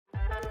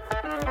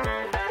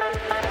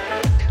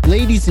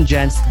Ladies and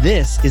gents,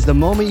 this is the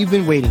moment you've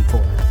been waiting for.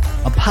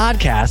 A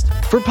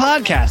podcast for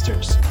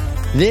podcasters.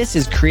 This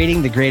is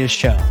Creating the Greatest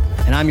Show,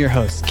 and I'm your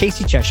host,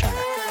 Casey Cheshire.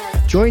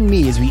 Join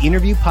me as we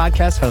interview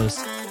podcast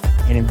hosts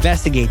and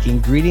investigate the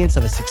ingredients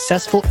of a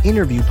successful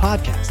interview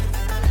podcast.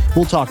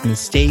 We'll talk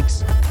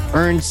mistakes,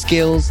 earned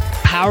skills,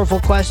 powerful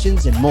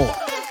questions, and more.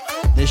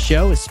 This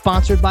show is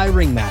sponsored by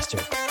Ringmaster,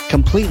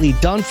 completely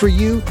done for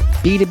you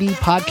B2B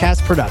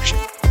podcast production.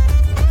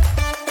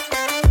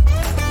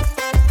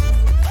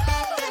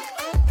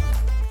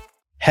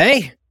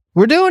 Hey,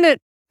 we're doing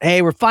it.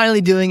 Hey, we're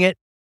finally doing it.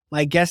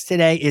 My guest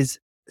today is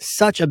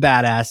such a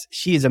badass.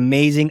 She is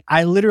amazing.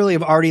 I literally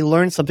have already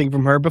learned something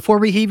from her before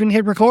we even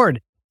hit record.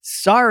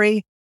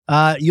 Sorry,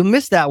 you'll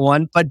miss that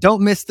one, but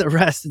don't miss the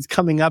rest. It's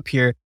coming up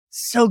here.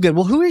 So good.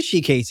 Well, who is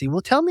she, Casey?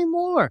 Well, tell me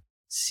more.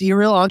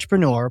 Serial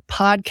entrepreneur,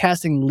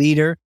 podcasting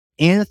leader,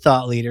 and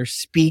thought leader,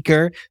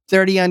 speaker,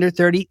 30 under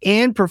 30,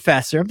 and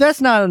professor. If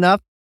that's not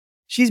enough,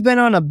 she's been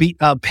on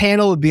a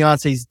panel with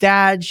Beyonce's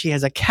dad. She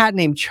has a cat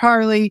named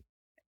Charlie.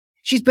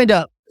 She's been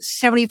to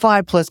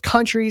 75 plus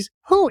countries.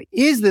 Who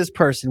is this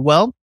person?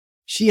 Well,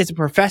 she is a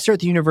professor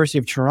at the University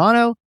of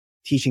Toronto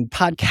teaching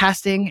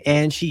podcasting,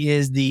 and she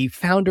is the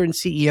founder and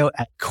CEO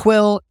at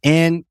Quill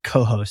and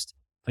co-host.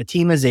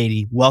 Fatima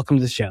Zaidi, welcome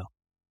to the show.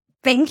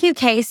 Thank you,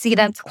 Casey.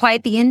 That's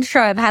quite the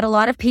intro. I've had a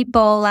lot of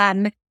people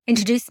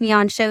introduce me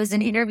on shows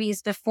and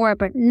interviews before,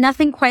 but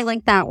nothing quite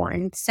like that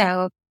one.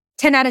 So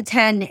 10 out of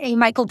 10, a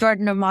Michael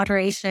Jordan of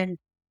moderation.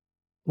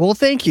 Well,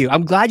 thank you.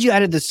 I'm glad you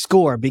added the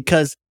score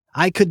because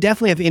I could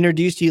definitely have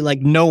introduced you like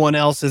no one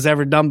else has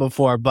ever done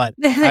before, but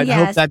I Yes.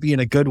 hope that be in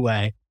a good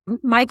way.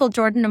 Michael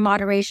Jordan of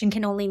moderation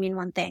can only mean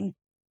one thing.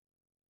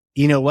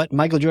 You know what,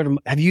 Michael Jordan?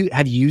 Have you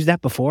used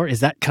that before? Is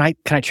that can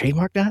I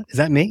trademark that? Is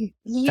that me?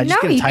 You know,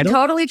 you can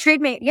totally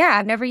trademark. Yeah,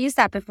 I've never used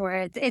that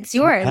before. It's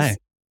yours. Okay.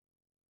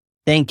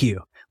 Thank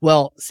you.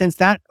 Well, since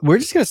that, we're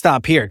just going to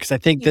stop here because I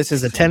think this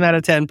is a 10 out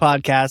of 10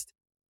 podcast,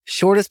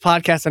 shortest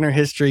podcast in our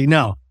history.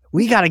 No,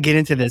 we got to get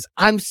into this.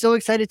 I'm so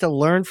excited to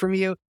learn from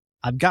you.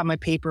 I've got my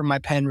paper and my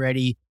pen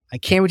ready. I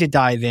can't wait to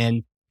dive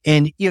in.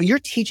 And you're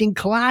teaching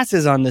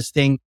classes on this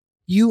thing.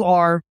 You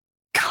are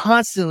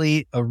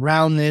constantly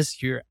around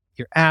this, your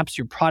apps,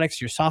 your products,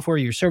 your software,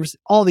 your service,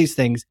 all these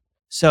things.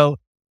 So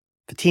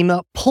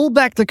Fatima, pull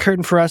back the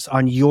curtain for us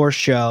on your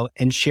show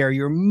and share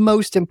your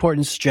most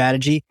important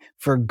strategy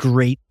for a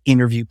great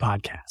interview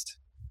podcast.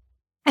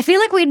 I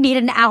feel like we need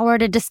an hour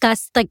to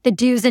discuss like the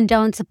do's and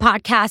don'ts of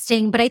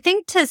podcasting. But I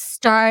think to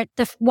start,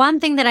 the one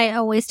thing that I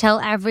always tell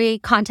every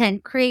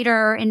content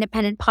creator or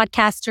independent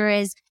podcaster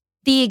is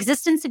the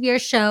existence of your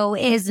show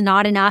is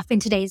not enough in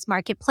today's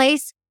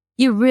marketplace.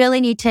 You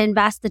really need to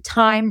invest the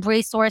time,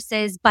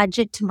 resources,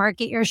 budget to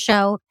market your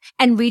show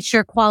and reach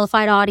your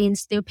qualified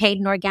audience through paid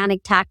and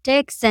organic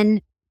tactics.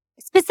 And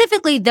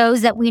specifically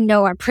those that we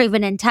know are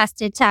proven and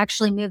tested to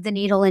actually move the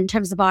needle in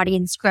terms of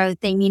audience growth.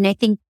 I mean, I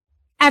think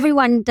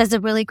everyone does a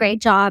really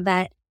great job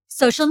at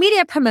social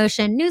media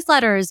promotion,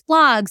 newsletters,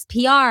 blogs,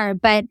 PR,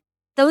 but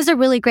those are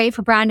really great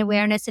for brand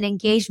awareness and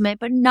engagement,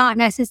 but not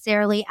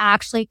necessarily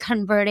actually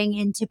converting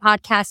into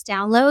podcast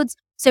downloads.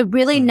 So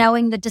really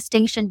knowing the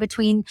distinction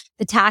between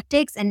the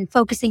tactics and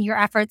focusing your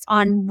efforts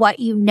on what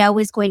you know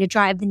is going to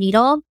drive the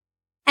needle.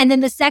 And then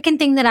the second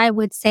thing that I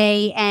would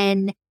say,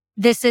 and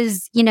this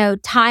is,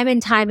 time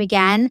and time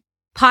again,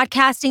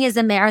 podcasting is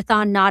a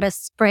marathon, not a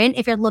sprint.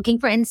 If you're looking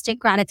for instant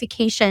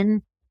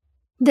gratification,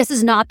 this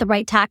is not the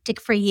right tactic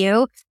for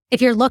you.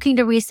 If you're looking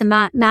to reach a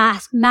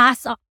mass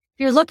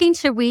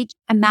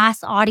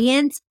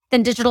audience,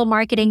 then digital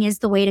marketing is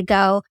the way to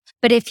go.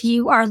 But if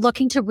you are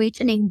looking to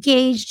reach an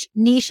engaged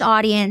niche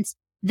audience,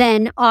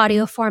 then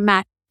audio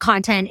format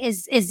content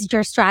is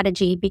your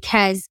strategy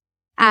because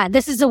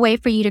this is a way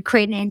for you to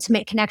create an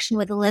intimate connection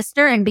with a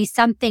listener and be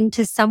something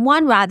to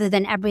someone rather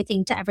than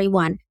everything to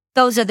everyone.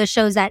 Those are the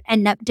shows that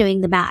end up doing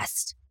the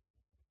best.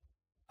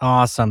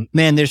 Awesome.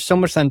 Man, there's so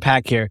much to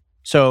unpack here.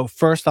 So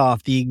first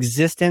off, the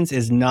existence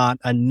is not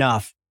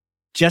enough.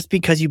 Just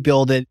because you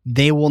build it,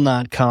 they will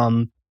not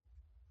come.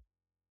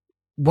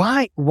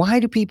 Why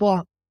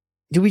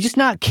do we just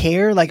not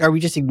care? Like, are we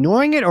just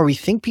ignoring it or we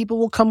think people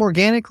will come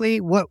organically?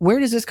 Where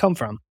does this come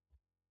from?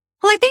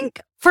 Well, I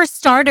think for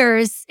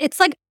starters,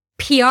 it's like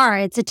PR.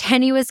 It's a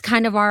tenuous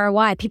kind of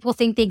ROI. People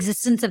think the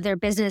existence of their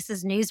business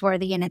is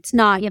newsworthy and it's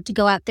not. You have to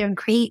go out there and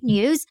create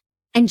news.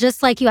 And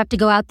just like you have to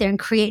go out there and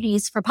create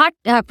news for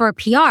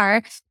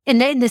PR,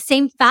 in the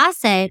same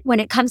facet, when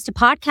it comes to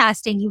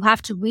podcasting, you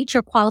have to reach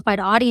your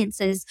qualified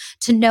audiences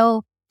to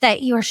know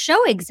that your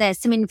show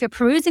exists. I mean, if you're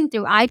perusing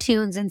through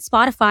iTunes and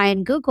Spotify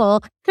and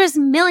Google, there's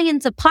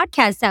millions of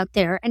podcasts out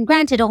there. And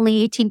granted,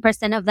 only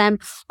 18% of them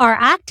are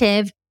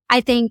active. I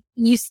think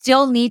you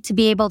still need to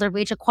be able to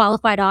reach a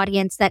qualified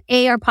audience that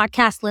A, are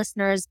podcast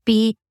listeners,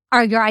 B,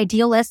 are your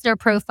ideal listener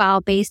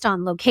profile based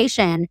on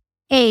location,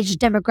 age,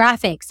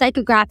 demographic,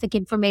 psychographic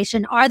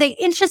information. Are they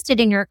interested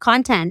in your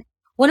content?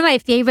 One of my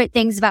favorite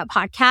things about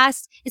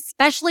podcasts,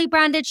 especially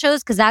branded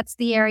shows, because that's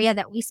the area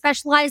that we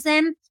specialize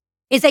in,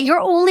 is that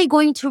you're only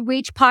going to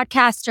reach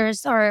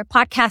podcasters or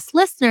podcast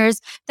listeners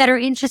that are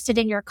interested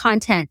in your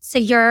content. So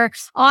your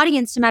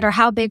audience, no matter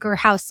how big or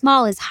how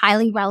small, is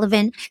highly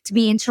relevant to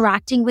be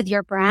interacting with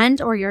your brand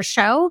or your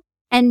show.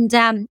 And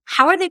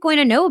how are they going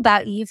to know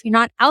about you if you're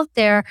not out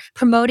there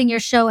promoting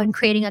your show and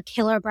creating a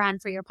killer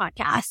brand for your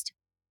podcast?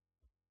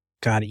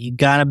 Got it. You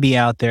got to be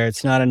out there.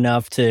 It's not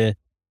enough to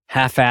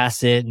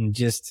half-ass it and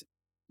just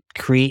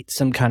create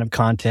some kind of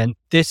content.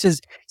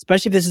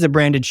 Especially if this is a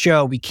branded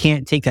show, we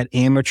can't take that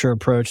amateur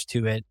approach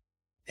to it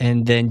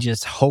and then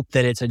just hope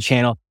that it's a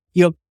channel.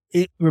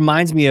 It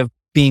reminds me of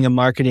being a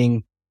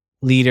marketing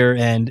leader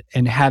and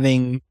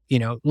having,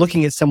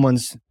 looking at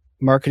someone's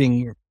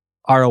marketing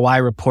ROI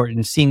report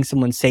and seeing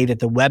someone say that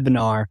the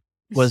webinar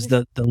was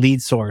the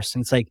lead source.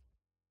 And it's like,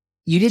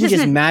 you didn't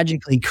just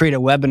magically create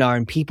a webinar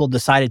and people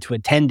decided to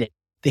attend it.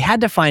 They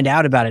had to find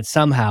out about it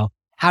somehow.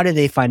 How did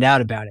they find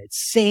out about it?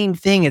 Same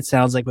thing, it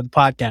sounds like, with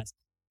podcasts.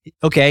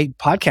 Okay,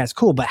 podcast,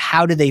 cool, but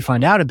how did they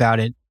find out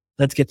about it?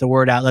 Let's get the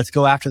word out. Let's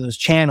go after those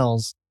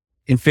channels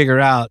and figure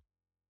out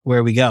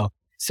where we go.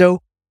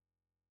 So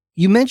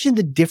you mentioned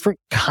the different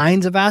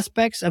kinds of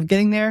aspects of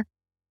getting there.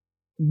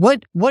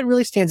 What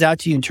really stands out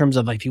to you in terms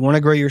of, like, if you want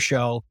to grow your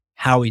show,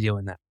 how are we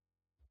doing that?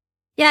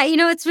 Yeah,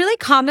 it's really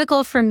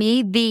comical for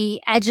me,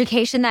 the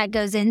education that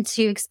goes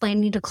into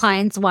explaining to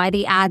clients why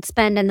the ad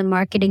spend and the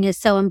marketing is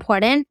so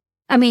important.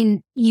 I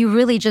mean, you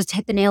really just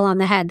hit the nail on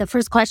the head. The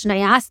first question I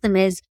asked them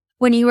is,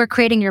 when you were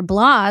creating your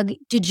blog,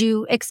 did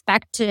you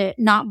expect to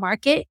not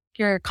market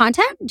your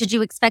content? Did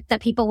you expect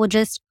that people would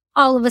just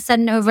all of a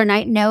sudden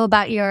overnight know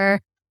about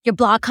your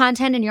blog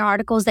content and your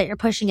articles that you're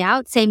pushing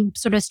out? Same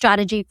sort of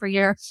strategy for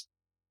your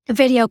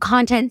video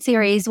content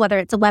series, whether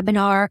it's a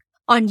webinar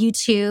on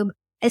YouTube.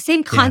 The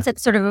same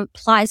concept sort of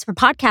applies for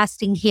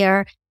podcasting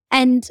here.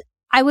 And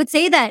I would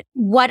say that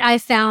what I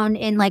found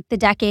in like the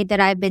decade that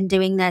I've been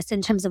doing this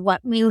in terms of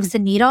what moves the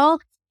needle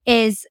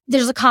is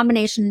there's a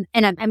combination,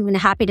 and I'm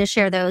happy to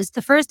share those.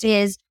 The first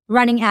is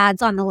running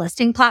ads on the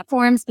listing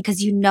platforms,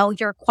 because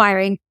you're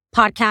acquiring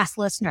podcast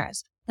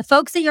listeners. The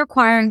folks that you're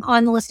acquiring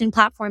on the listing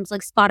platforms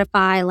like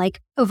Spotify, like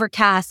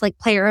Overcast, like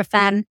Player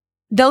FM,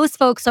 those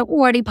folks are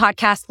already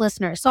podcast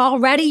listeners. So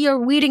already you're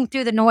weeding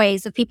through the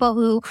noise of people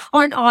who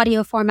aren't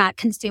audio format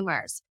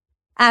consumers.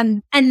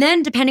 And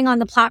then depending on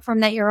the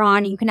platform that you're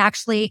on, you can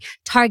actually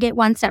target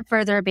one step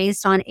further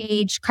based on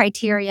age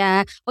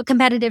criteria. What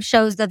competitive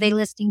shows are they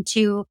listening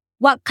to?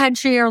 What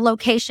country or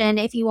location,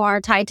 if you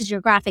are tied to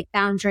geographic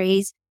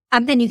boundaries,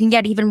 then you can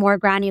get even more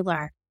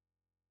granular.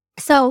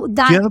 So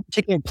that, do you have a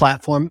particular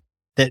platform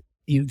that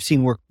you've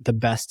seen work the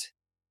best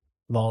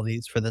of all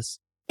these for this?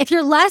 if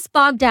you're less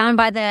bogged down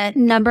by the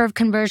number of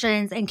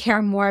conversions and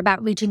care more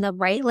about reaching the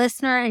right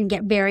listener and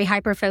get very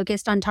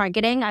hyper-focused on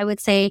targeting, I would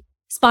say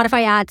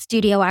Spotify Ad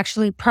Studio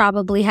actually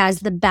probably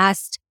has the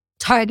best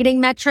targeting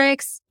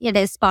metrics. It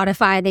is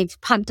Spotify. They've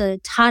pumped a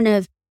ton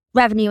of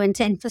revenue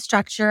into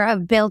infrastructure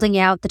of building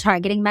out the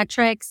targeting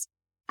metrics.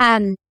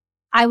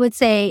 I would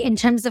say in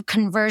terms of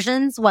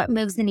conversions, what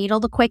moves the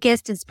needle the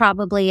quickest is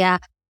probably a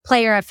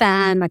Player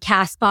FM, a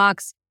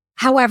Castbox.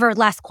 However,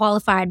 less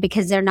qualified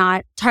because they're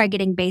not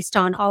targeting based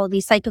on all of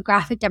these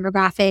psychographic,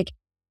 demographic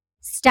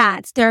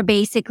stats. They're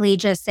basically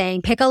just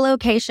saying, pick a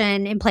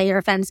location. In Player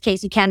FM's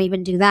case, you can't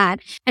even do that.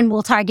 And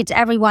we'll target to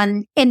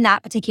everyone in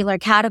that particular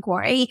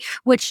category,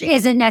 which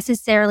isn't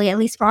necessarily, at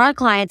least for our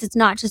clients, it's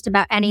not just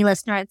about any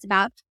listener. It's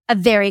about a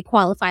very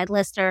qualified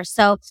listener.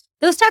 So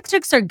those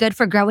tactics are good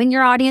for growing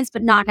your audience,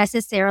 but not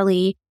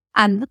necessarily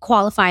the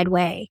qualified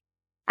way.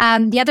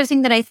 The other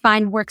thing that I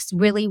find works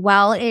really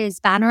well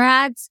is banner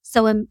ads.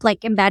 So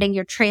embedding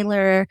your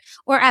trailer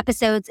or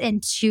episodes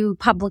into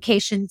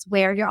publications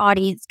where your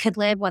audience could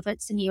live, whether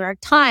it's the New York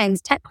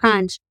Times,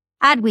 TechCrunch,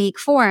 Adweek,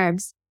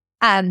 Forbes.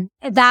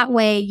 That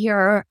way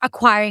you're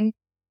acquiring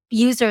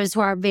users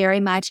who are very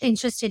much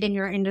interested in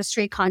your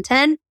industry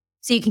content.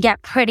 So you can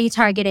get pretty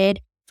targeted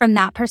from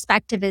that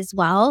perspective as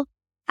well.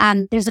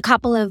 There's a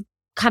couple of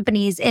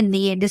companies in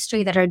the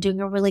industry that are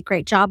doing a really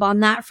great job on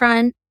that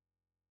front.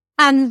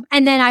 And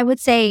then I would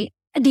say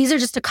these are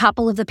just a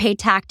couple of the paid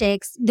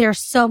tactics. There are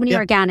so many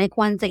organic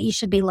ones that you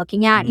should be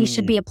looking at. You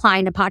should be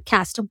applying to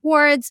podcast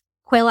awards.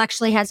 Quill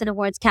actually has an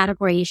awards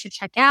category you should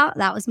check out.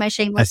 That was my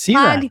shameless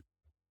plug.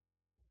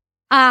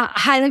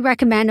 Highly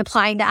recommend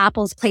applying to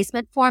Apple's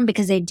placement form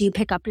because they do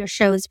pick up your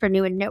shows for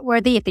new and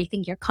noteworthy if they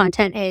think your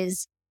content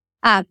is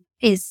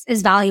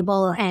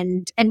valuable.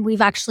 And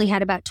we've actually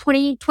had about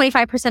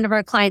 25% of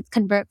our clients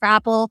convert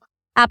for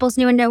Apple's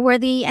new and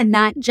noteworthy. And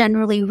that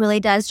generally really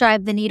does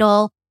drive the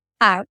needle,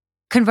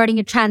 converting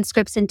your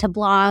transcripts into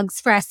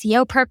blogs for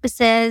SEO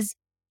purposes,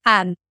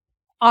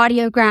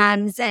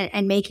 audiograms,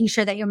 and making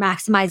sure that you're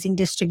maximizing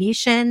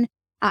distribution.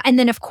 And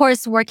then, of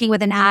course, working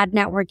with an ad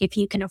network if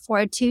you can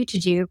afford to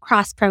do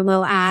cross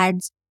promo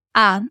ads.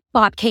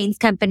 Bob Kane's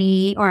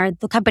company or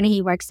the company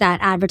he works at,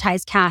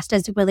 AdvertiseCast,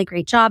 does a really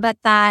great job at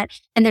that.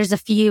 And there's a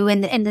few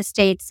in the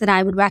States that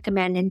I would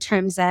recommend in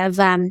terms of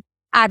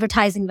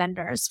advertising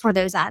vendors for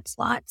those ad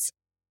slots.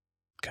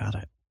 Got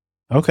it.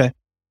 Okay.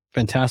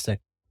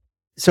 Fantastic.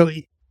 So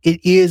it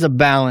is a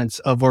balance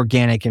of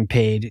organic and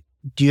paid.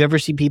 Do you ever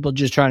see people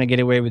just trying to get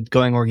away with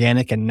going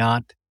organic and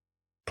not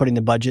putting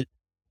the budget?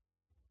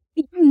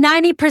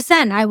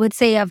 90%, I would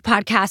say, of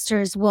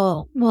podcasters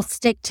will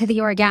stick to the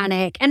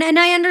organic. And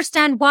I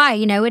understand why.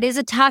 It is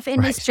a tough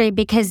industry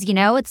because,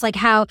 it's like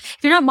how if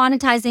you're not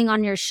monetizing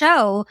on your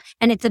show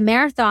and it's a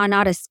marathon,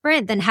 not a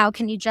sprint, then how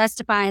can you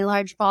justify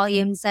large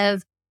volumes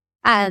of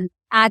ad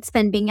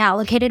spend being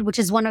allocated, which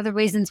is one of the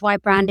reasons why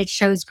branded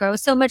shows grow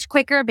so much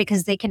quicker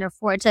because they can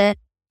afford to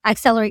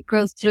accelerate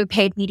growth through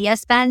paid media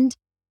spend.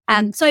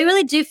 So I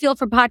really do feel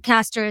for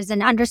podcasters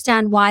and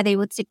understand why they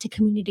would stick to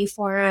community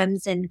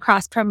forums and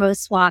cross promo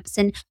swaps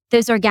and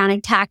those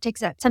organic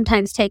tactics that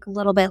sometimes take a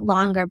little bit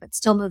longer, but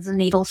still move the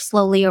needle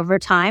slowly over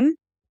time.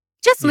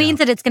 Just means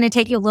that it's going to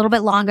take you a little bit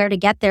longer to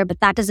get there, but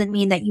that doesn't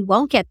mean that you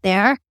won't get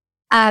there.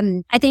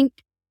 I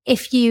think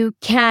if you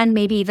can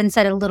maybe even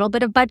set a little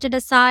bit of budget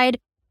aside,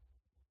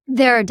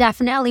 there are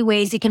definitely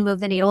ways you can move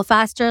the needle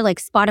faster. Like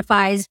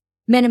Spotify's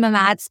minimum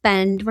ad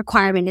spend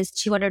requirement is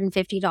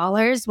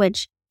 $250,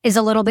 which is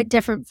a little bit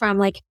different from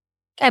like,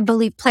 I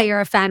believe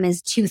Player FM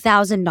is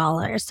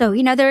 $2,000. So,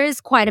 there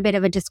is quite a bit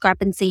of a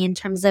discrepancy in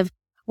terms of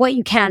what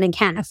you can and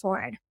can't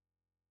afford.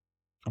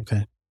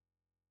 Okay.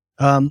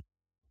 I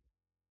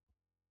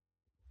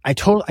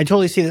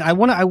totally see that. I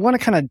want to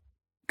kind of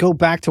go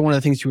back to one of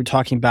the things you were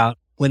talking about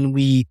when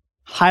we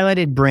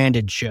highlighted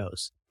branded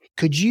shows.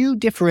 Could you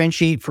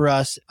differentiate for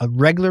us a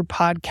regular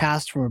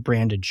podcast from a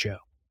branded show?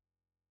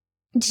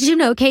 Did you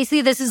know, Casey,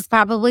 this is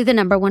probably the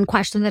number one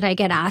question that I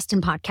get asked in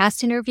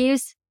podcast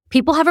interviews.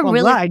 People have I'm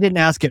glad I didn't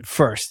ask it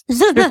first.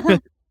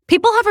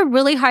 People have a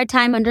really hard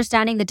time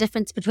understanding the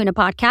difference between a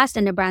podcast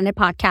and a branded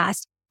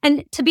podcast.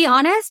 And to be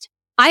honest,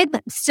 I'm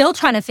still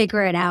trying to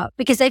figure it out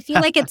because I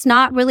feel like it's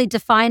not really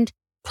defined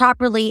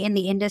properly in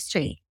the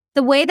industry.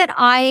 The way that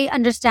I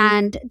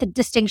understand the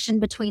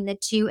distinction between the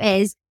two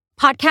is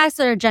podcasts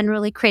that are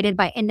generally created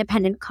by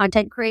independent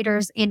content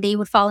creators, and they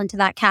would fall into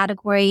that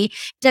category.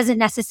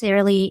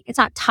 It's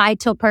not tied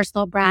to a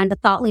personal brand, a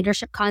thought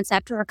leadership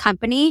concept, or a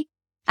company.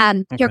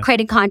 You're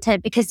creating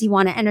content because you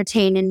want to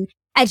entertain and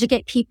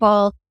educate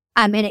people,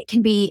 and it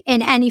can be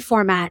in any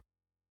format.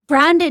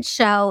 Branded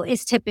show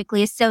is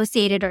typically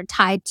associated or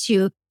tied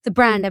to the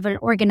brand of an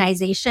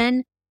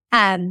organization,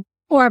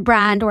 or a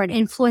brand or an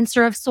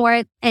influencer of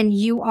sort, and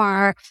you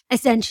are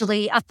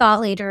essentially a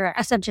thought leader,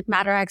 a subject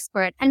matter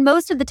expert. And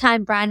most of the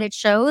time, branded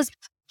shows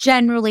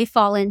generally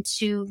fall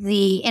into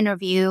the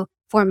interview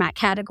format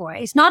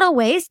categories. Not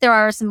always. There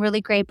are some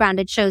really great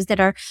branded shows that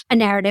are a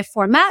narrative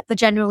format, but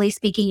generally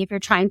speaking, if you're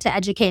trying to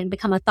educate and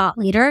become a thought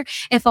leader,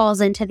 it falls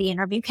into the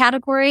interview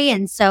category.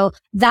 And so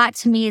that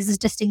to me is a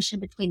distinction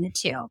between the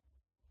two.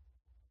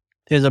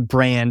 There's a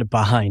brand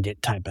behind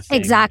it type of thing.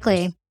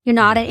 Exactly. You're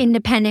not an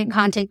independent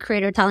content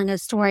creator telling a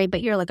story,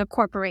 but you're like a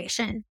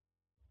corporation.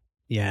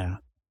 Yeah.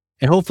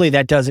 And hopefully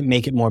that doesn't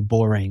make it more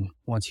boring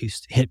once you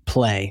hit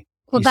play.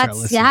 Well,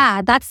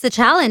 that's the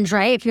challenge,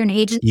 right? If you're an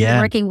agency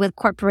working with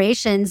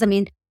corporations, I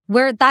mean,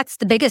 that's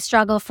the biggest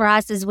struggle for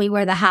us is we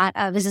wear the hat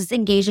of, is this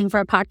engaging for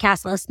a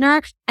podcast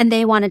listener? And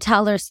they want to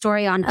tell their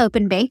story on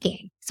open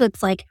banking. So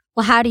it's like,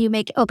 well, how do you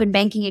make open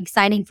banking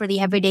exciting for the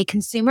everyday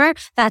consumer?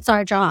 That's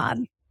our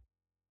job.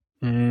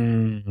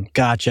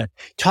 Gotcha.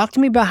 Talk to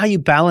me about how you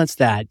balance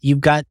that.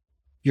 You've got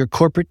your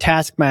corporate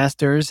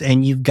taskmasters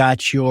and you've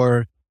got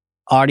your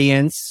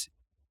audience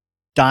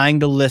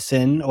dying to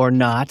listen or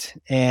not.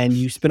 And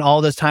you spend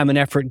all this time and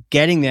effort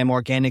getting them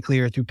organically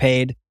or through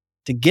paid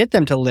to get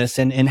them to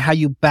listen, and how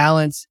you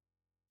balance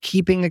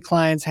keeping the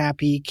clients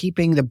happy,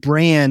 keeping the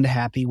brand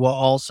happy while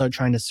also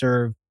trying to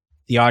serve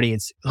the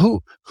audience.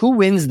 Who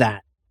wins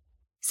that?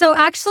 So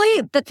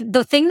actually,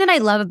 the thing that I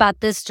love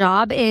about this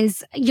job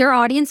is your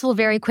audience will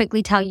very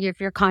quickly tell you if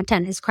your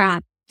content is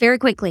crap, very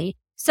quickly.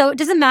 So it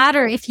doesn't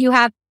matter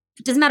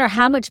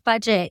how much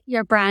budget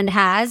your brand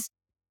has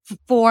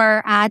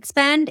for ad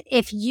spend.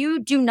 If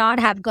you do not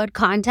have good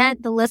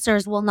content, the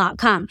listeners will not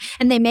come.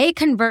 And they may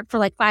convert for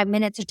like 5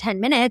 minutes or 10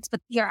 minutes,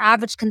 but your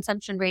average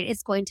consumption rate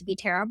is going to be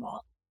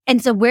terrible.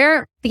 And so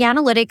the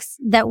analytics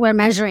that we're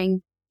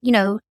measuring,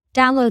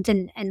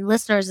 downloads and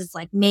listeners is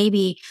like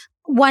maybe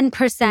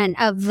 1%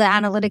 of the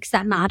analytics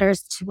that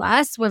matters to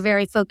us. We're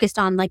very focused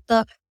on like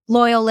the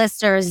loyal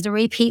listeners, the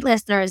repeat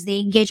listeners, the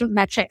engagement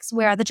metrics,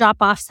 where are the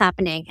drop-offs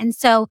happening. And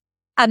so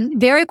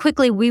very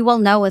quickly, we will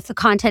know if the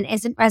content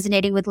isn't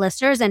resonating with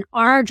listeners. And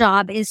our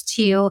job is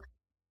to,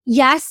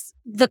 yes,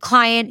 the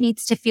client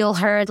needs to feel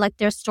heard, like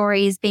their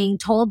story is being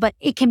told, but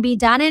it can be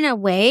done in a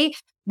way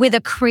with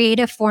a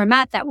creative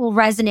format that will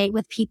resonate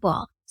with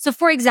people. So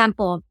for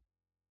example,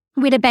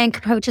 we had a bank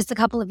approach us a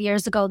couple of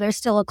years ago. They're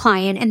still a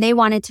client and they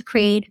wanted to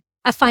create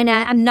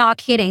I'm not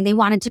kidding. They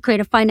wanted to create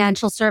a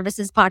financial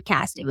services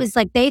podcast. It was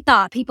like they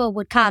thought people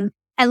would come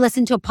and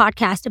listen to a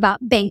podcast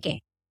about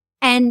banking.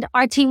 And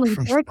our team was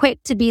very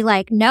quick to be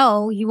like,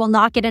 no, you will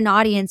not get an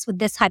audience with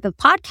this type of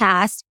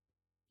podcast.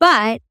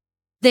 But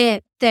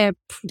the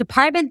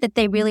department that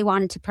they really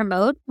wanted to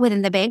promote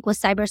within the bank was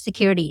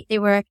cybersecurity. They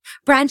were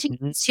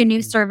branching to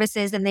new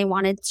services and they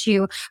wanted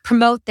to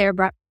promote their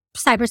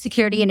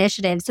cybersecurity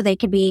initiatives so they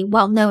could be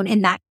well known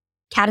in that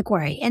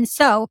category. And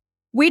so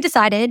we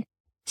decided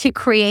to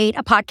create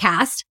a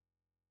podcast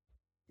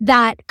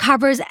that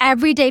covers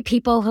everyday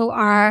people who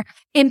are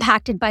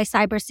impacted by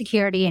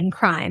cybersecurity and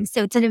crime.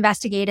 So it's an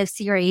investigative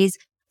series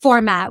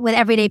format with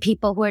everyday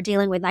people who are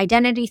dealing with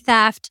identity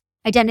theft,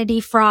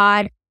 identity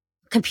fraud,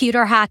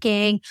 computer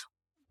hacking,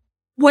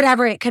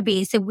 whatever it could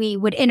be. So we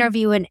would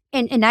interview an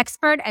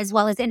expert as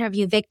well as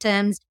interview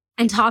victims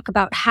and talk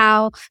about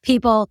how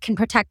people can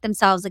protect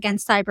themselves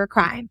against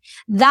cybercrime.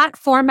 That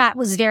format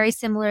was very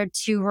similar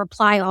to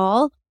Reply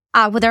All,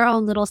 with their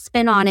own little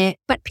spin on it.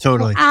 But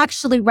people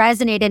actually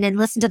resonated and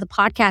listened to the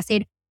podcast. They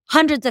had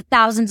hundreds of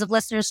thousands of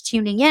listeners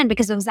tuning in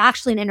because it was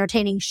actually an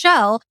entertaining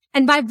show.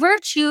 And by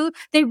virtue,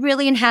 they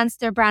really enhanced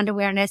their brand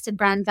awareness and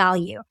brand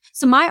value.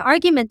 So my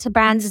argument to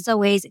brands is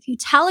always, if you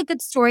tell a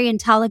good story and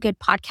tell a good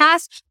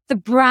podcast, the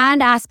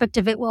brand aspect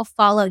of it will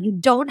follow. You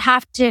don't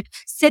have to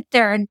sit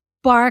there and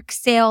bark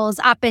sales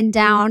up and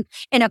down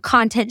in a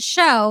content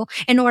show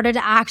in order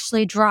to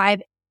actually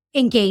drive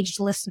engaged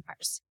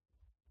listeners.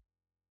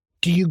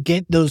 Do you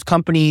get those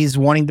companies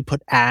wanting to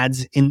put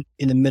ads in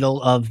the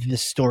middle of the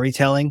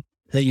storytelling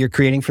that you're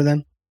creating for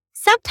them?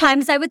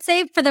 Sometimes. I would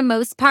say for the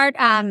most part,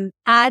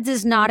 ads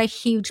is not a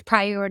huge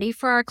priority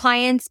for our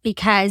clients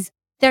because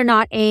they're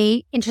not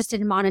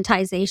interested in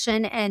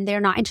monetization and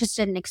they're not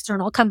interested in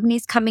external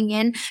companies coming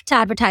in to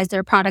advertise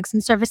their products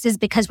and services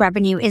because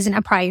revenue isn't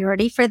a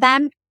priority for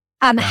them.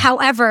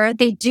 However,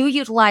 they do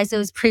utilize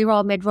those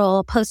pre-roll,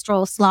 mid-roll,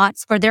 post-roll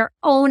slots for their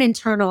own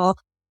internal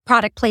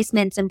product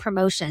placements and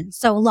promotions.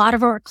 So a lot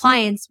of our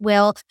clients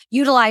will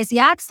utilize the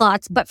ad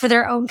slots, but for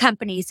their own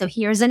company. So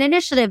here's an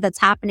initiative that's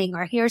happening,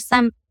 or here's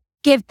some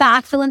give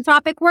back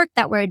philanthropic work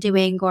that we're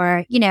doing,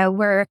 or,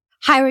 we're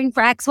hiring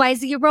for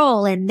XYZ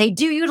role. And they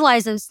do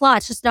utilize those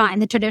slots, just not in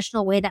the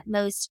traditional way that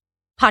most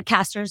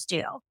podcasters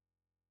do.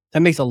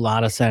 That makes a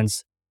lot of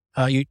sense.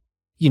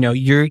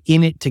 You're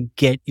in it to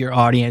get your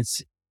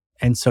audience.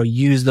 And so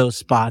use those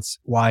spots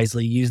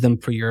wisely, use them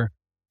for your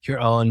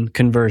own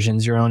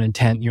conversions, your own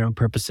intent, your own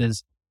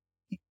purposes.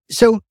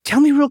 So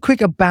tell me real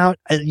quick about,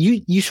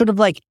 you sort of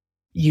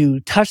you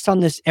touched on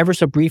this ever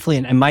so briefly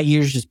and my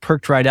ears just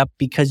perked right up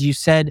because you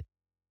said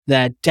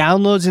that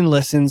downloads and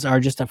listens are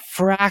just a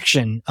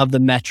fraction of the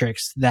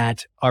metrics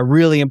that are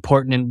really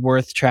important and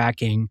worth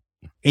tracking.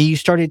 And you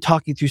started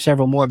talking through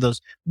several more of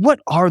those. What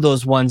are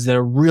those ones that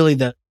are really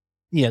the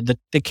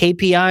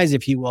KPIs,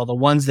 if you will, the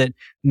ones that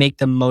make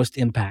the most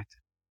impact?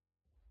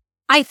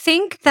 I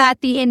think that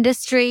the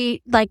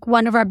industry,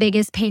 one of our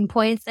biggest pain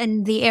points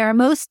and the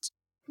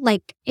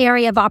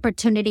area of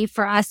opportunity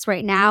for us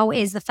right now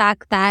is the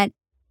fact that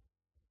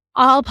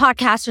all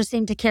podcasters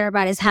seem to care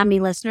about is how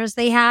many listeners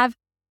they have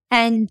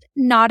and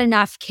not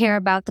enough care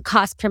about the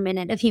cost per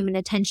minute of human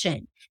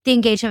attention, the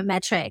engagement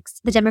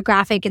metrics, the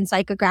demographic and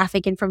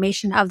psychographic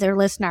information of their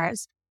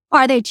listeners.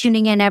 Are they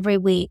tuning in every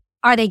week?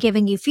 Are they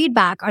giving you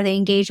feedback? Are they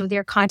engaged with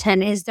your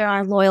content? Is there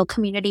a loyal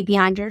community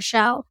behind your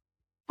show?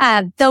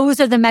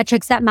 Those are the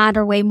metrics that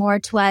matter way more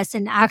to us.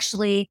 And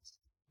actually,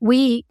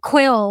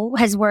 Quill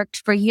has worked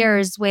for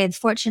years with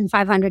Fortune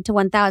 500 to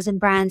 1,000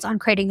 brands on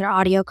creating their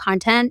audio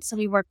content. So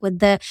we work with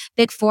the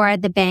big four,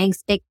 the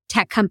banks, big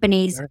tech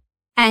companies. Sure.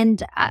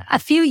 And a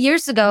few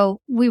years ago,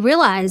 we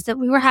realized that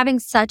we were having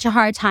such a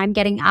hard time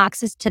getting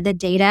access to the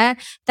data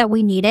that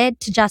we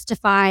needed to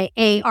justify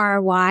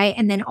ROI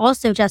and then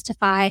also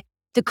justify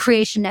the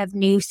creation of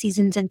new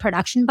seasons and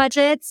production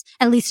budgets,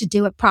 at least to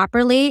do it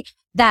properly,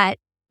 that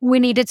we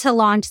needed to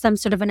launch some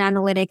sort of an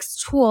analytics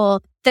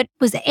tool that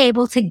was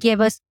able to give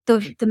us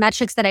the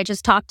metrics that I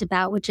just talked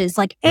about, which is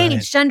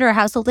age, gender,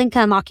 household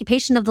income,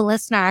 occupation of the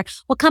listener,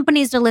 what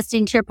companies are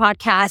listening to your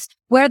podcast,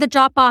 where are the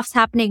drop-offs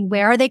happening,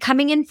 where are they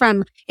coming in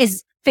from,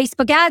 is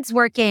Facebook ads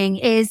working,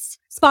 is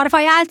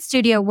Spotify Ad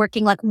Studio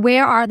working,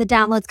 where are the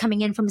downloads coming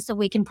in from so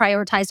we can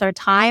prioritize our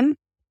time.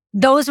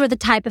 Those were the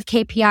type of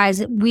KPIs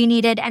that we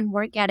needed and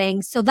weren't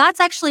getting. So that's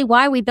actually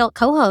why we built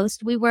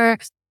Co-Host.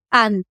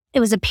 It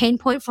was a pain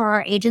point for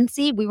our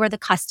agency. We were the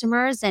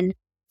customers, and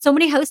so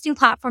many hosting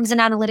platforms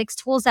and analytics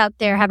tools out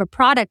there have a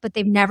product, but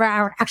they've never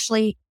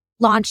actually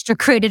launched or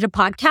created a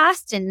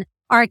podcast. In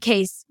our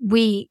case,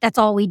 that's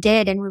all we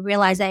did. And we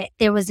realized that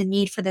there was a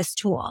need for this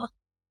tool.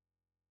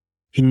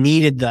 You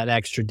needed that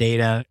extra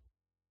data.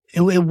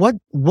 And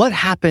what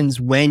happens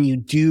when you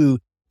do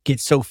get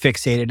so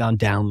fixated on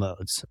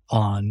downloads,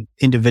 on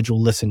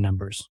individual listen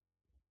numbers?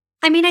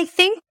 I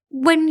think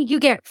when you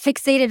get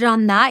fixated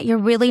on that, you're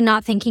really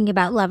not thinking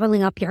about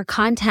leveling up your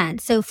content.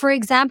 So for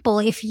example,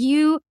 if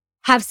you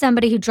have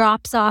somebody who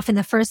drops off in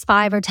the first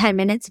 5 or 10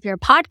 minutes of your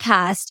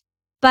podcast,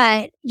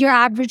 but your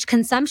average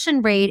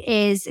consumption rate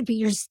is,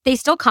 they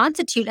still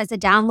constitute as a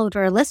download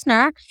or a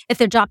listener if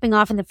they're dropping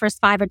off in the first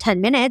 5 or 10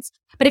 minutes.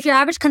 But if your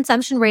average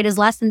consumption rate is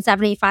less than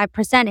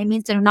 75%, it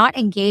means they're not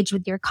engaged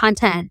with your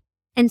content.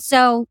 And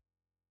so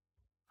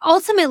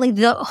ultimately,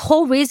 the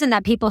whole reason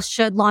that people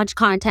should launch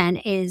content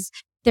is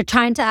they're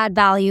trying to add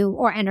value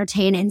or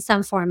entertain in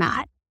some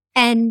format.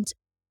 And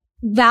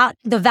the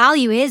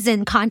value is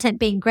in content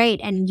being great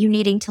and you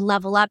needing to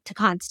level up to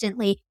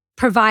constantly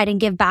provide and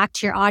give back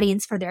to your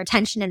audience for their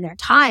attention and their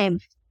time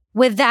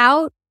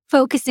without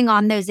focusing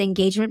on those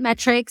engagement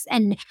metrics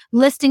and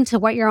listening to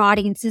what your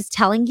audience is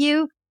telling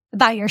you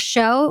about your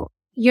show,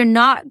 you're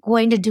not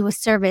going to do a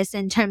service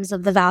in terms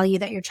of the value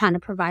that you're trying to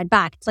provide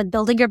back. It's like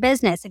building your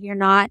business. If you're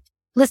not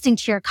listening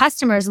to your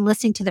customers and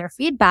listening to their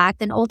feedback,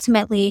 then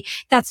ultimately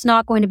that's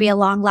not going to be a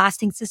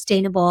long-lasting,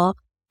 sustainable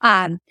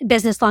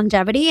business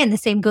longevity. And the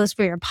same goes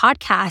for your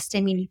podcast.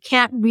 I mean, you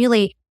can't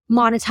really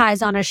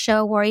monetize on a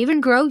show or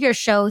even grow your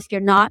show if you're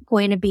not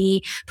going to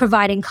be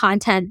providing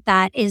content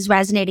that is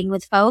resonating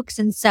with folks.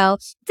 And so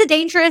it's a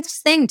dangerous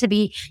thing to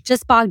be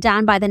just bogged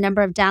down by the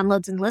number of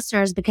downloads and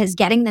listeners, because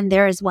getting them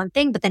there is one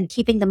thing, but then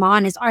keeping them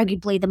on is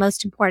arguably the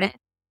most important.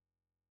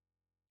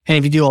 And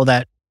if you do all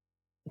that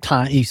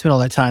time, you spend all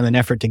that time and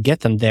effort to get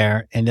them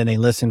there, and then they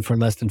listen for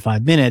less than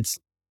 5 minutes,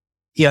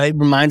 it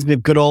reminds me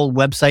of good old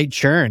website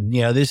churn.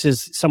 This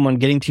is someone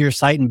getting to your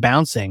site and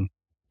bouncing.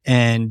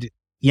 And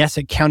yes,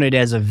 it counted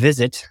as a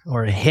visit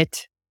or a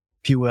hit,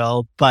 if you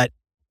will, but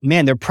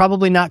man, they're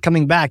probably not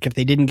coming back if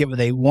they didn't get what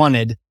they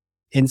wanted.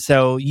 And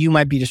so you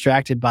might be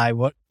distracted by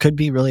what could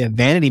be really a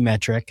vanity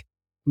metric.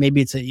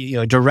 Maybe it's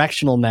a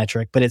directional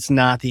metric, but it's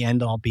not the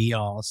end all be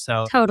all.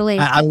 So totally,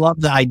 I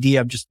love the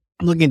idea of just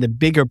looking at the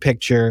bigger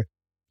picture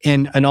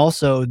and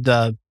also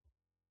the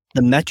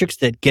metrics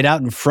that get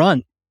out in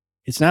front.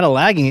 It's not a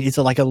lagging, it's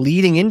like a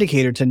leading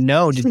indicator to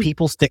know, did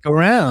people stick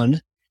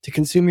around to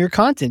consume your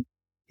content?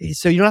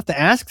 So you don't have to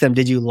ask them,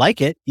 did you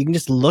like it? You can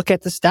just look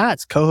at the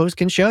stats. Co-hosts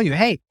can show you,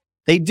 hey,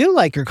 they do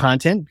like your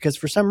content because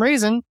for some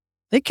reason,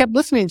 they kept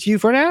listening to you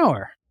for an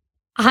hour.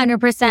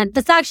 100%.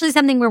 That's actually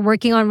something we're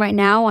working on right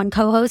now on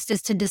Co-host,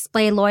 is to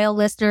display loyal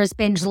listeners,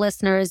 binge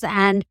listeners,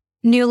 and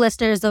new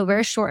listeners over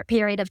a short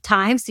period of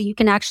time. So you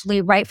can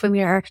actually, right from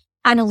your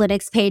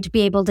analytics page,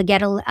 be able to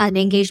get an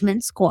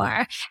engagement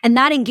score. And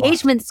that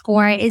engagement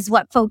score is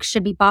what folks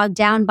should be bogged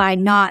down by,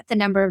 not the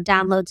number of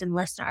downloads and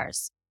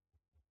listeners.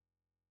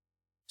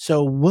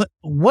 So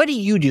what do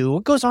you do?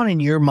 What goes on in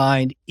your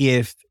mind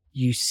if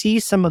you see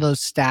some of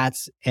those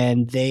stats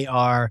and they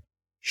are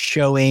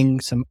showing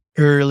some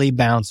early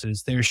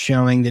bounces? They're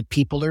showing that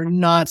people are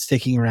not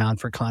sticking around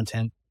for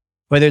content,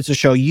 whether it's a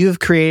show you've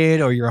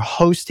created or you're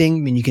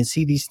hosting, and you can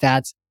see these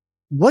stats.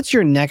 What's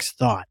your next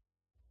thought?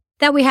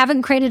 That we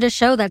haven't created a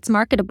show that's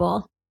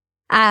marketable.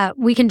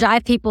 We can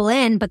drive people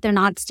in, but they're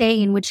not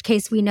staying, in which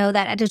case we know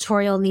that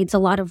editorial needs a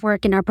lot of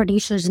work and our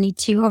producers need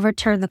to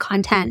overturn the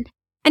content.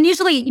 And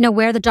usually,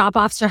 where the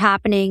drop-offs are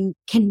happening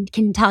can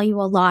tell you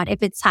a lot.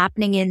 If it's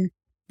happening in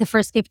the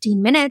first 15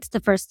 minutes,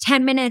 the first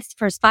 10 minutes, the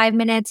first 5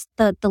 minutes,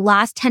 the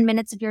last 10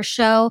 minutes of your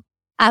show,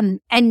 and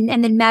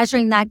then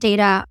measuring that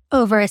data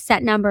over a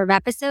set number of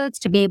episodes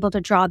to be able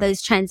to draw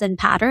those trends and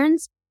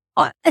patterns.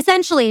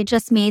 Essentially, it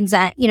just means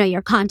that,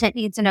 your content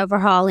needs an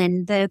overhaul,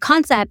 and the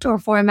concept or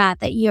format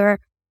that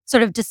you're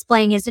sort of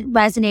displaying isn't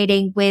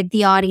resonating with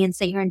the audience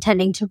that you're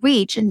intending to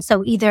reach. And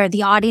so either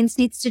the audience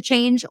needs to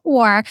change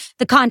or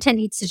the content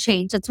needs to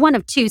change. It's one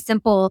of two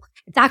simple.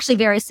 It's actually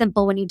very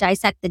simple when you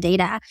dissect the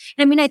data.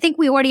 And I think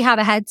we already have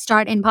a head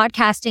start in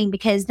podcasting,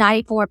 because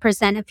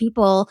 94% of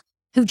people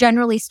who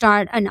generally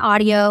start an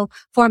audio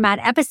format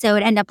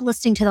episode end up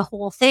listening to the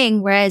whole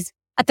thing, whereas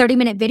a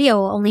 30-minute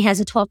video only has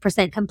a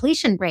 12%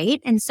 completion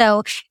rate. And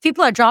so if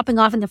people are dropping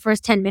off in the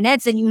first 10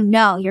 minutes, then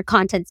your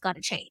content's got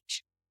to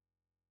change.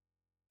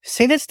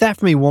 Say that stat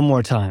for me one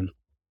more time.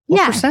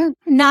 What percent?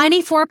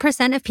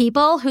 94% of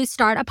people who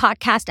start a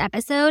podcast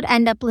episode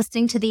end up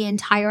listening to the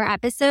entire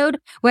episode,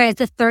 whereas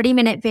the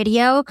 30-minute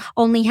video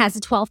only has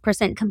a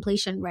 12%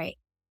 completion rate.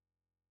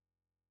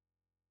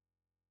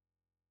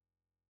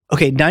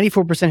 Okay,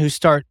 94% who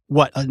start,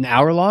 an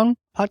hour-long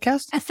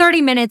podcast?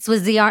 30 minutes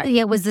was the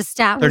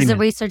stat, was the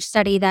research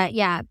study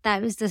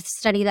that was the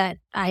study that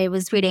I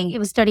was reading. It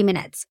was 30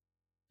 minutes.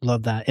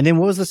 Love that. And then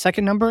what was the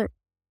second number?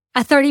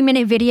 A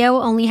 30-minute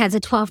video only has a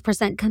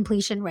 12%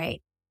 completion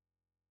rate.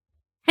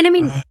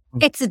 And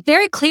it's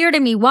very clear to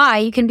me why.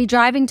 You can be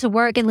driving to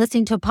work and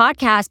listening to a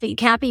podcast, but you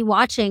can't be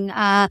watching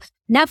a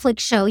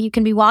Netflix show. You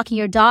can be walking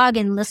your dog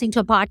and listening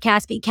to a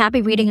podcast, but you can't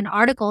be reading an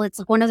article. It's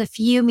like one of the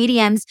few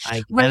mediums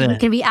where you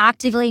can be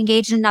actively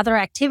engaged in another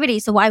activity.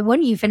 So why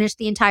wouldn't you finish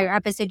the entire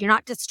episode? You're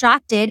not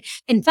distracted.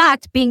 In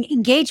fact, being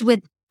engaged with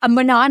a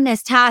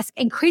monotonous task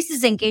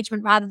increases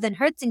engagement rather than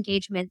hurts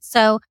engagement.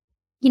 So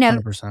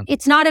 100%.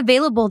 It's not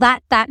available.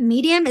 That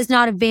medium is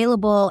not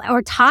available,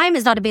 or time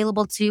is not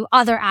available to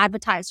other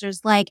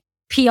advertisers like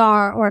PR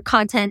or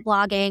content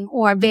blogging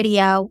or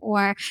video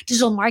or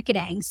digital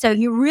marketing. So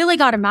you really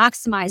got to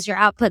maximize your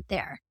output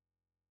there.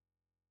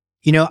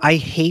 I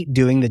hate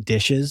doing the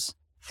dishes,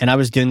 and I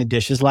was doing the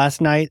dishes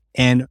last night,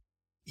 and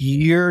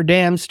you're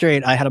damn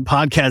straight, I had a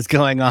podcast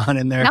going on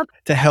in there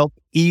to help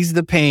ease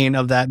the pain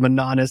of that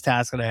monotonous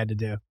task that I had to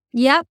do.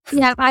 Yep.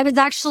 I was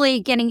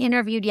actually getting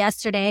interviewed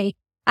yesterday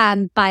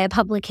by a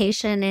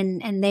publication,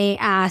 and they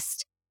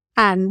asked,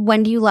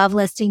 when do you love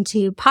listening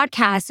to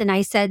podcasts? And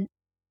I said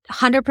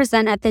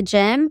 100% at the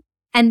gym.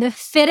 And the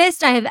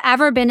fittest I have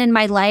ever been in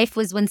my life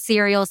was when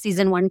Serial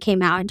season 1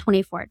 came out in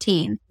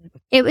 2014.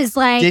 It was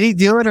like, did he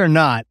do it or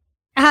not?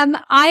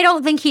 I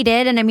don't think he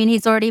did. And I mean,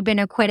 he's already been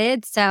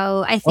acquitted.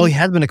 So I Oh, he think,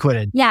 has been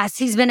acquitted. yes,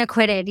 he's been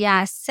acquitted.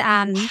 Yes.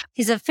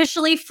 He's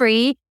officially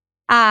free.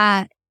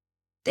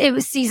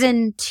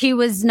 Season 2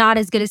 was not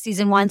as good as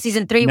season 1.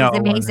 Season 3 No, was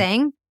it wasn't.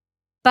 amazing.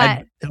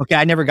 But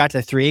I never got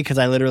to 3 because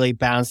I literally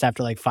bounced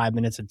after like 5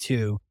 minutes of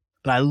 2.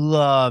 But I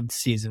loved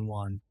season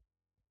 1.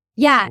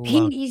 yeah,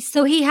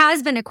 he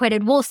has been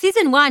acquitted. Well,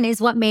 season 1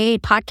 is what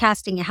made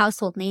podcasting a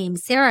household name.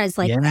 Sarah is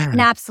like an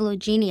absolute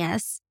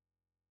genius.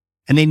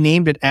 And they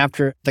named it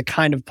after the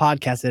kind of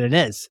podcast that it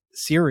is,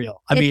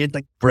 Serial. I mean, it's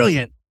like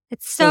brilliant.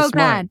 It's so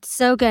smart. good.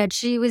 So good.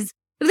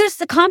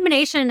 There's a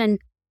combination and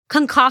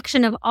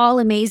concoction of all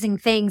amazing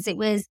things. It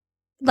was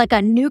like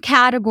a new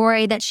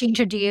category that she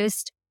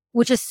introduced,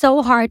 which is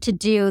so hard to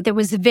do. There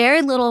was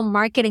very little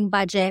marketing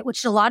budget,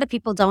 which a lot of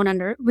people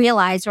don't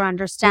realize or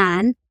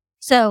understand.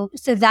 So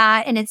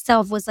that in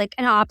itself was like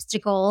an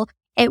obstacle.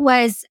 It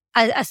was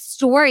a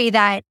story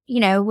that,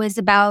 was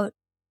about,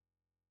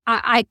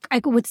 I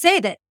would say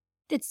that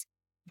it's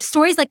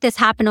stories like this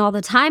happen all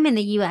the time in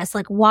the US.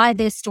 Like, why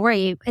this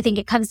story? I think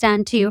it comes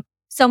down to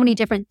so many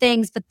different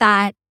things, but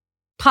that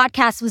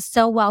podcast was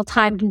so well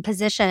timed and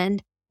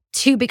positioned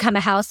to become a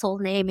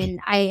household name.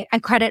 And I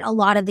credit a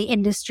lot of the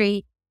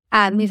industry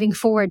moving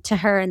forward to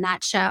her in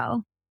that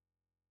show.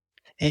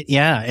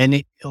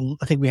 I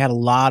think we had a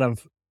lot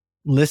of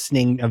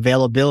listening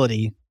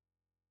availability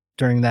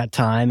during that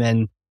time.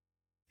 And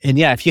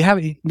yeah, if you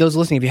haven't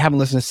listened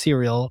to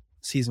Serial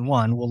season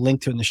 1, we'll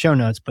link to it in the show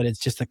notes, but it's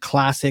just a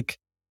classic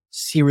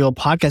Serial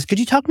podcast. Could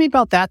you talk to me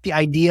about that? The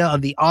idea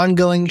of the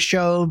ongoing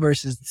show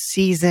versus the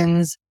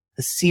seasons,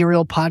 the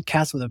Serial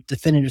podcast with a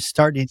definitive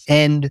start and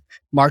end,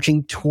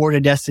 marching toward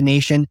a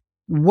destination.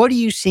 What are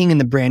you seeing in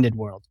the branded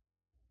world?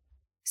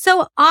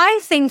 So I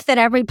think that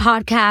every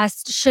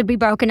podcast should be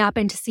broken up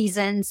into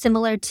seasons,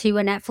 similar to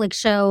a Netflix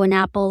show, an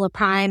Apple, a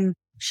Prime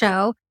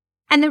show.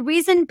 And the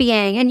reason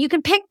being, and you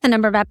can pick the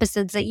number of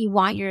episodes that you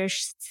want your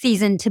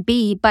season to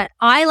be, but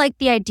I like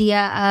the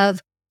idea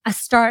of a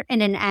start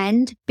and an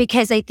end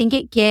because I think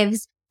it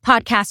gives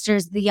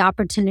podcasters the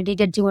opportunity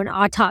to do an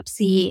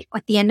autopsy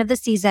at the end of the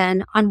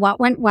season on what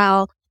went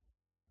well,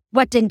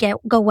 what didn't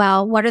go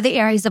well, what are the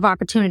areas of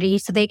opportunity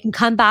so they can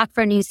come back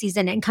for a new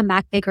season and come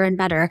back bigger and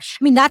better.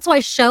 I mean, that's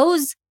why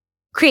shows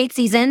create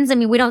seasons. I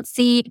mean, we don't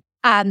see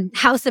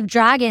House of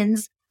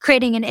Dragons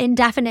creating an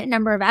indefinite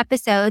number of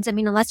episodes. I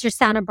mean, unless you're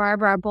Santa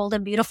Barbara or Bold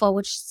and Beautiful,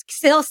 which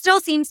still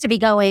seems to be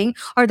going,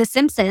 or The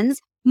Simpsons.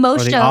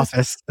 Most shows,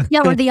 Office.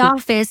 or The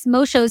Office.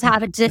 Most shows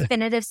have a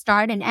definitive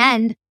start and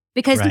end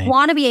because you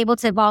want to be able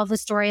to evolve the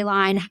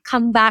storyline,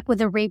 come back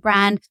with a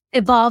rebrand,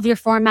 evolve your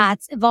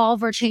formats,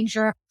 evolve or change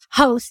your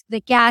host,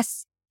 the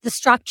guests, the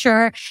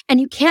structure. And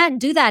you can't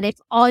do that if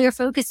all you're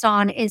focused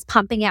on is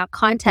pumping out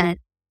content.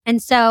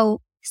 And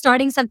so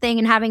starting something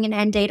and having an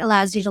end date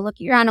allows you to look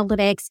at your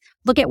analytics,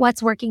 look at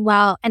what's working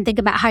well, and think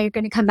about how you're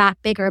going to come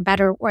back bigger,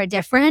 better, or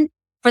different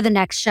for the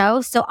next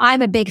show. So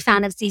I'm a big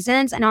fan of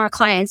seasons, and our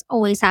clients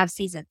always have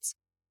seasons.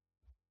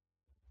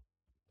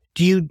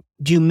 Do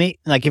you make,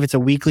 like, if it's a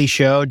weekly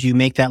show, do you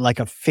make that like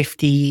a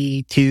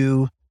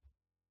 52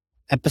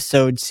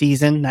 episode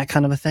season, that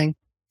kind of a thing?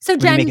 So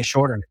do you make it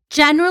shorter?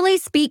 Generally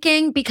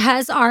speaking,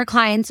 because our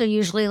clients are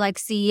usually like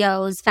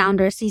CEOs,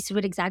 founders,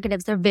 C-suite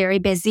executives, they're very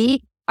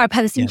busy. Our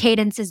posting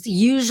cadence is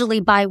usually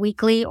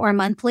bi-weekly or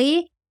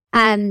monthly.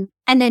 And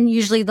then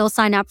usually they'll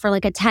sign up for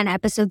like a 10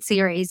 episode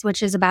series,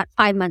 which is about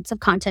 5 months of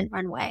content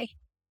runway.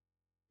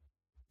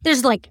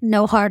 There's like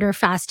no hard or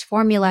fast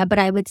formula, but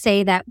I would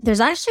say that there's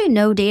actually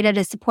no data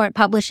to support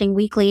publishing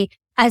weekly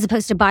as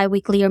opposed to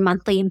bi-weekly or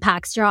monthly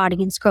impacts your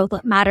audience growth.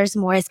 What matters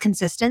more is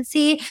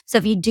consistency. So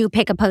if you do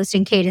pick a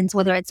posting cadence,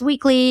 whether it's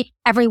weekly,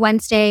 every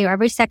Wednesday, or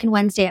every second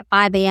Wednesday at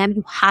 5 a.m.,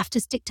 you have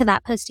to stick to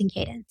that posting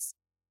cadence.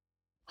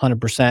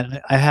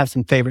 100%. I have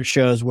some favorite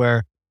shows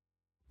where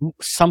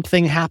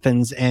something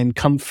happens and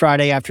come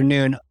Friday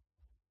afternoon,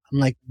 I'm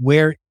like,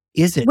 where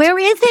is it? Where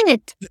is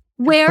it?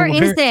 Where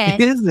is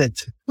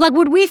it? Like,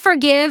 would we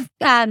forgive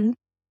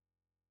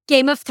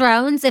Game of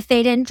Thrones if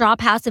they didn't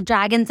drop House of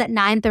Dragons at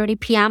 9:30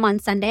 p.m. on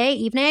Sunday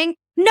evening?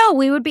 No,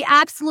 we would be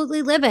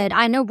absolutely livid.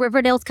 I know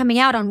Riverdale's coming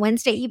out on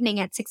Wednesday evening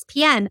at 6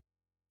 p.m.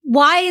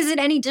 Why is it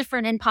any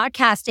different in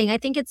podcasting? I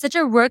think it's such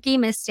a rookie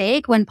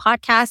mistake when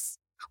podcasts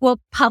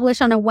will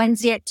publish on a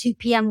Wednesday at 2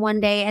 p.m. one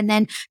day and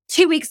then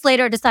 2 weeks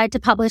later decide to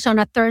publish on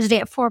a Thursday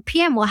at 4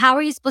 p.m. Well, how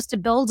are you supposed to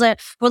build a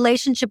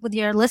relationship with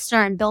your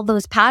listener and build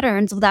those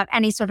patterns without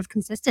any sort of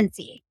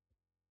consistency?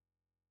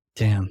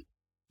 Damn.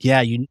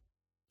 Yeah,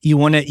 you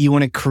want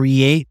to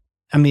create,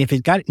 I mean, if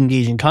it's got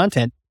engaging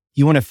content,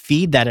 you want to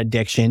feed that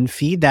addiction,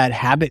 feed that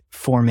habit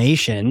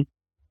formation,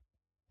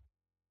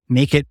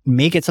 make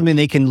it something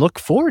they can look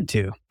forward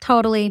to.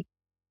 Totally.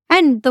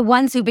 And the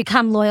ones who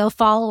become loyal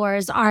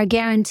followers are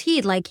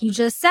guaranteed, like you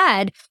just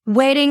said,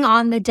 waiting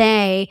on the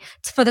day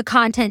for the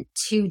content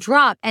to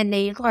drop, and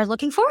they are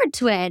looking forward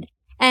to it.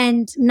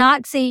 And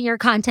not seeing your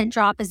content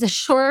drop is a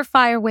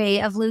surefire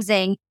way of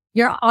losing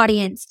your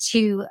audience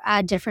to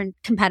a different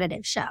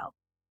competitive show.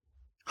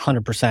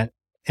 100%.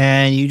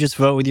 And you just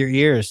vote with your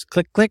ears.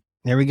 Click, click.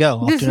 There we go.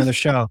 Off to another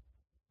show.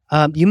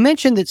 You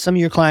mentioned that some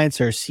of your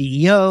clients are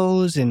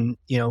CEOs and,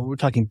 we're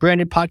talking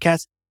branded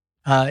podcasts.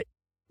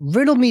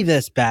 Riddle me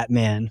this,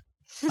 Batman.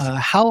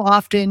 How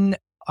often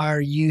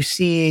are you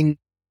seeing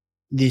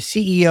the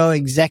CEO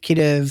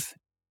executive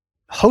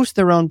host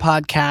their own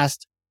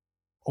podcast,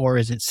 or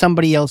is it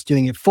somebody else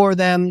doing it for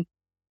them?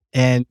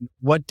 And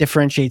what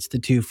differentiates the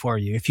two for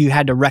you if you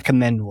had to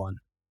recommend one?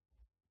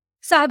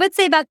 So I would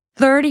say about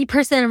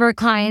 30% of our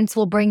clients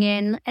will bring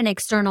in an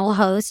external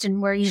host,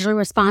 and we're usually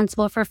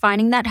responsible for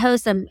finding that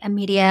host, a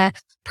media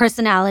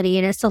personality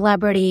and a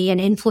celebrity, an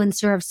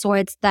influencer of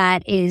sorts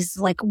that is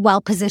like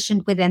well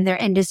positioned within their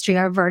industry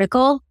or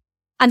vertical.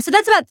 So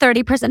that's about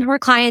 30% of our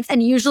clients.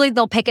 And usually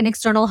they'll pick an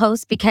external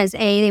host because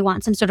A, they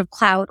want some sort of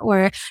clout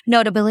or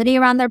notability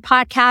around their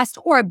podcast,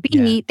 or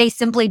B, they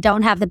simply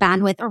don't have the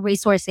bandwidth or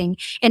resourcing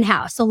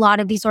in-house. A lot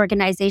of these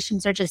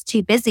organizations are just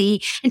too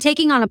busy, and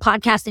taking on a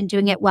podcast and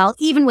doing it well,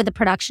 even with a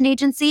production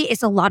agency,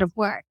 is a lot of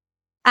work.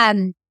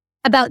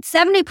 About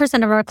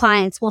 70% of our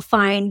clients will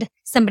find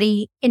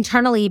somebody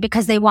internally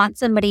because they want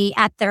somebody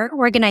at their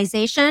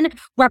organization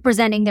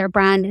representing their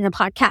brand in a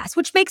podcast,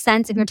 which makes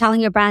sense. If you're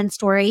telling your brand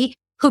story,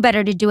 who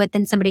better to do it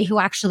than somebody who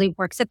actually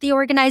works at the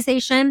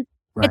organization?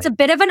 Right. It's a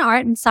bit of an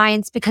art and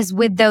science because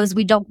with those,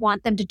 we don't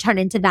want them to turn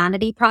into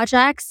vanity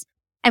projects,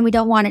 and we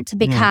don't want it to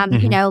become,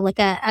 like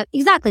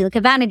exactly like a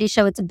vanity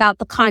show. It's about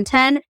the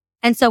content.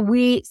 And so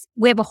we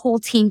have a whole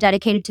team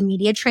dedicated to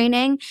media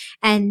training,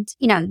 and,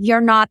 you're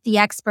not the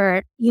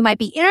expert. You might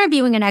be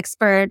interviewing an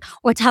expert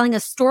or telling a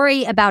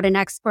story about an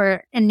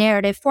expert in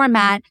narrative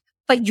format,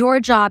 but your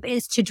job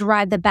is to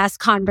drive the best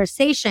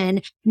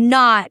conversation,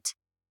 not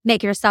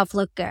make yourself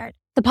look good.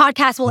 The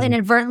podcast will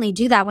inadvertently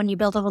do that when you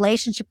build a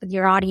relationship with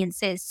your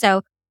audiences.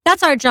 So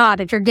that's our job.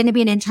 If you're going to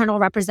be an internal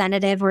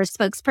representative or a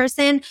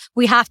spokesperson,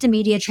 we have to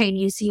media train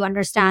you so you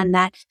understand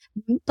that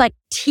like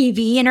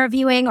TV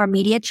interviewing or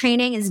media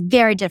training is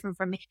very different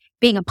from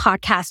being a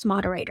podcast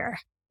moderator.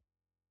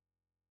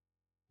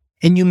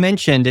 And you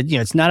mentioned it,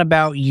 it's not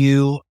about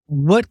you.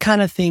 What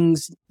kind of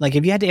things, like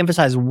if you had to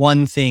emphasize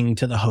one thing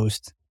to the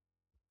host,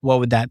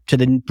 to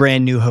the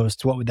brand new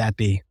host, what would that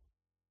be?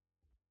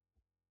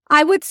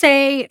 I would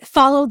say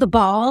follow the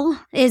ball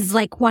is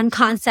like one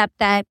concept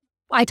that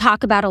I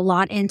talk about a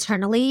lot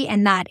internally.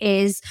 And that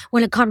is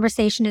when a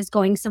conversation is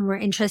going somewhere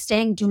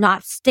interesting, do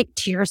not stick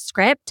to your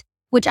script,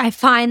 which I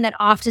find that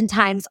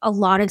oftentimes a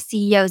lot of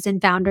CEOs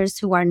and founders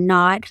who are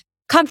not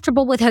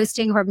comfortable with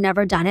hosting or have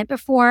never done it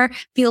before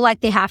feel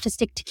like they have to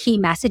stick to key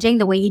messaging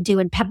the way you do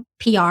in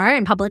PR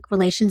and public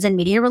relations and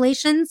media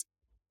relations.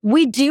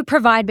 We do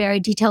provide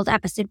very detailed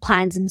episode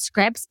plans and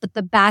scripts, but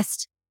the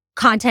best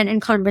content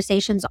and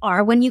conversations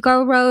are when you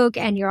go rogue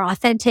and you're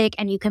authentic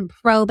and you can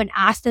probe and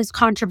ask those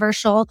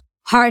controversial,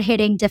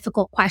 hard-hitting,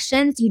 difficult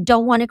questions. You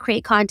don't want to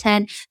create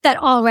content that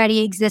already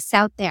exists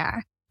out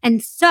there.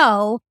 And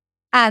so,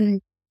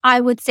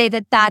 I would say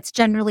that that's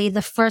generally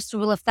the first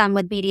rule of thumb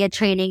with media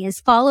training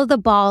is follow the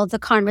ball. The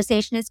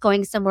conversation is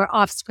going somewhere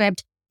off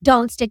script.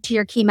 Don't stick to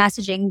your key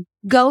messaging.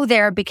 Go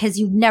there because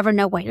you never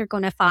know what you're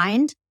going to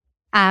find.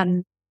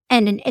 And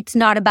it's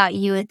not about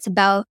you. It's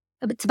about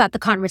the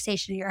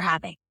conversation you're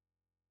having.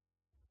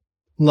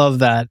 Love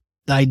that.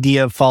 The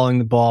idea of following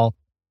the ball.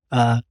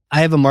 I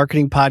have a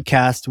marketing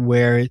podcast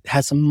where it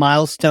has some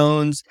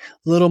milestones,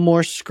 a little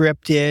more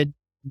scripted.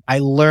 I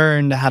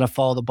learned how to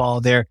follow the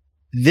ball there.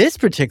 This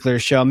particular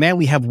show, man,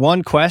 we have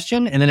one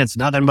question and then it's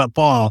nothing but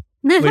ball,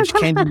 which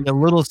can be a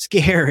little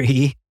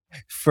scary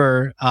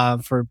for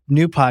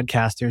new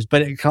podcasters,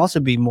 but it can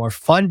also be more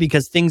fun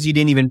because things you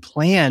didn't even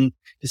plan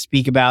to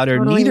speak about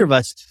or neither of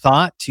us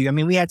thought to. I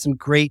mean, we had some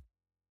great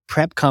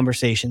prep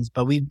conversations,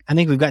 but I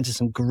think we've gotten to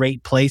some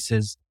great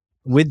places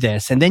with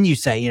this. And then you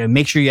say,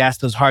 make sure you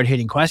ask those hard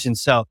hitting questions.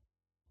 So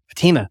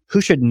Fatima, who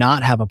should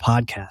not have a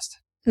podcast?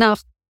 No.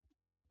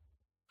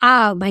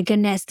 Oh my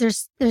goodness.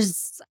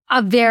 There's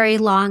a very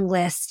long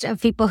list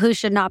of people who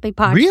should not be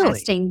podcasting.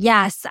 Really?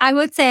 Yes. I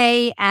would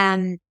say,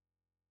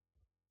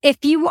 if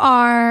you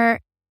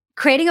are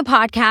creating a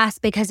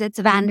podcast because it's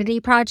a vanity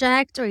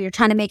project or you're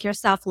trying to make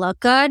yourself look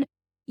good,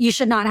 you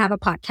should not have a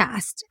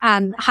podcast.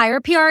 Hire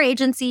a PR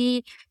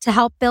agency to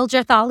help build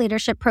your thought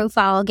leadership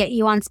profile, get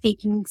you on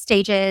speaking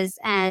stages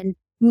and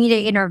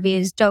media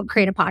interviews. Don't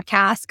create a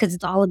podcast because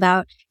it's all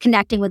about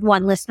connecting with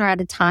one listener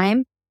at a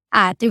time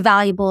through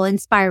valuable,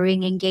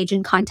 inspiring,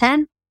 engaging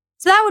content.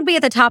 So that would be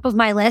at the top of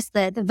my list.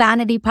 The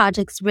vanity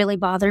projects really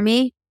bother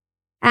me.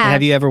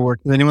 Have you ever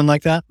worked with anyone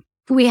like that?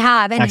 We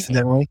have.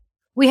 Accidentally?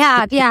 We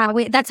have. Yeah.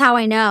 That's how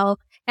I know.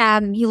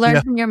 You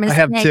learn from your mistakes.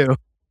 I have too.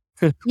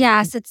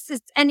 Yes, it's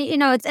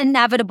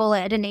inevitable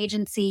at an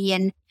agency,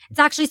 and it's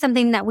actually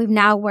something that we've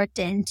now worked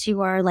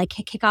into our like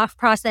kickoff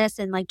process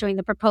and like during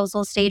the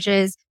proposal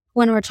stages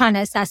when we're trying to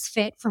assess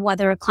fit for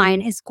whether a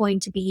client is going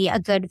to be a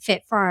good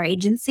fit for our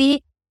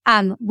agency.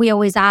 We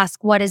always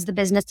ask, what is the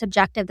business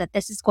objective that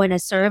this is going to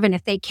serve? And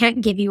if they can't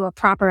give you a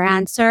proper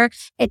answer,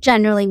 it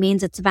generally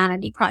means it's a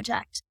vanity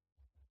project.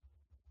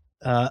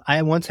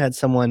 I once had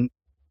someone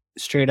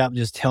straight up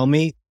just tell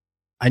me,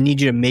 I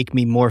need you to make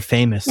me more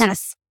famous.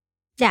 Yes.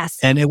 Yes.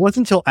 And it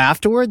wasn't until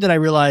afterward that I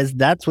realized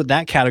that's what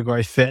that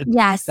category fit.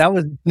 Yes. That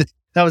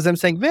was them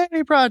saying,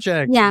 "Vanity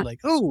project." Yeah. I'm like,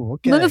 oh,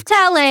 okay. Move to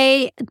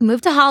LA,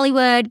 move to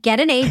Hollywood, get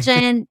an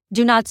agent,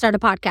 do not start a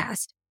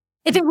podcast.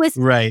 If it was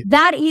Right.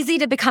 that easy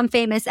to become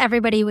famous,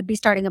 everybody would be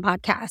starting a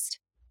podcast.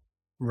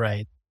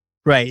 Right.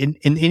 Right. And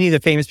any of the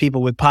famous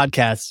people with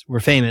podcasts were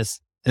famous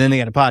and then they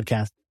got a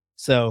podcast.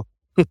 So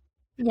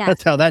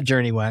that's how that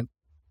journey went.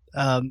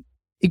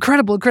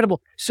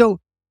 Incredible. So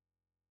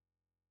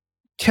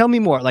tell me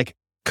more, like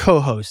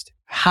co-host.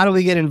 How do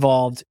we get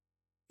involved?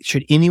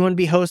 Should anyone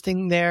be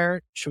hosting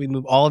there? Should we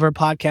move all of our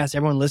podcasts?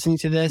 Everyone listening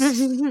to this,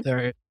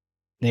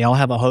 they all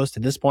have a host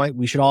at this point.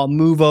 We should all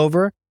move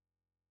over.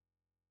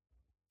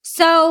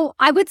 So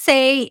I would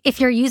say if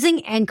you're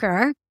using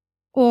Anchor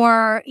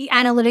or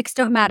analytics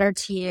don't matter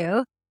to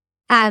you,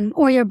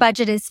 or your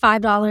budget is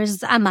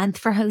 $5 a month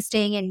for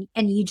hosting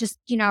and you just,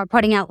 are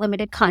putting out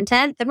limited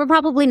content, then we're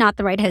probably not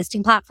the right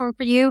hosting platform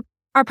for you.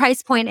 Our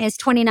price point is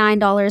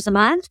 $29 a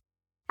month.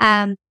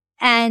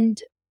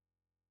 And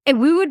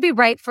we would be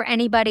right for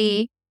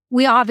anybody.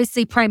 We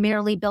obviously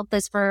primarily built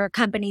this for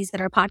companies that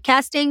are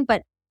podcasting,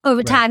 but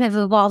over time have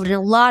evolved and a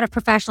lot of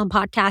professional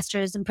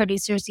podcasters and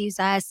producers use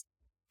us.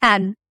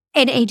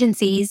 In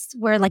agencies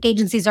where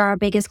agencies are our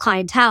biggest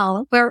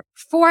clientele, where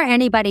for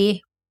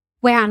anybody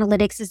where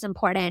analytics is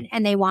important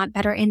and they want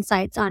better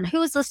insights on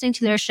who is listening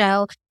to their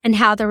show and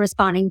how they're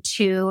responding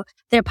to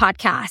their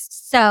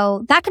podcasts.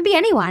 So that could be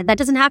anyone. That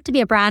doesn't have to be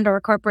a brand or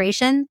a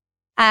corporation.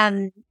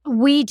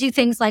 We do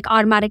things like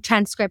automatic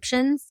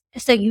transcriptions.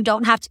 So you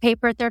don't have to pay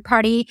for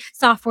third-party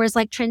softwares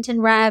like Trint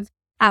and Rev.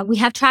 We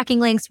have tracking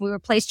links. We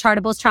replace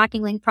Chartable's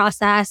tracking link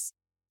process.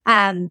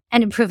 And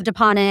improved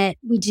upon it.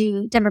 We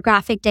do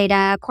demographic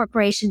data,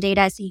 corporation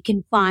data, so you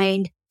can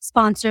find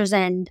sponsors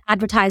and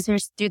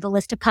advertisers through the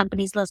list of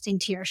companies listening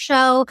to your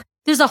show.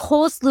 There's a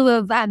whole slew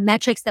of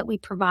metrics that we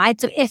provide.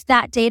 So if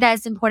that data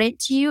is important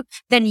to you,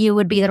 then you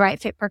would be the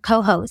right fit for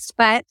co-host.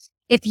 But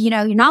if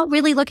you're not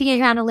really looking at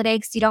your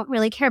analytics, you don't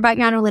really care about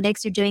your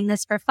analytics, you're doing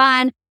this for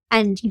fun,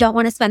 and you don't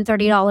want to spend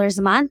 $30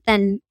 a month,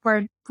 then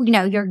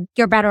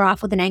you're better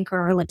off with an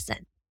Anchor or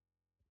Libsyn.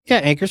 Yeah,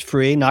 Anchor's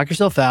free. Knock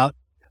yourself out.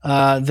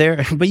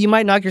 But you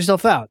might knock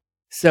yourself out.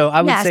 So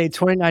I would say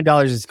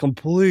 $29 is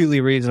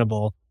completely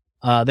reasonable.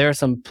 There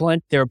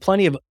are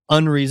plenty of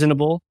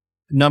unreasonable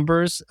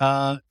numbers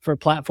for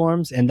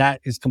platforms, and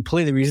that is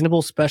completely reasonable,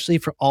 especially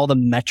for all the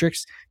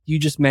metrics you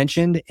just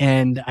mentioned.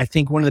 And I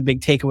think one of the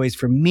big takeaways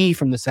for me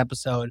from this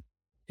episode,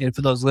 and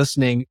for those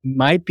listening,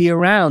 might be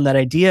around that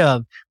idea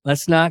of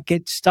let's not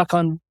get stuck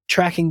on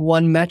tracking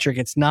one metric.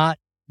 It's not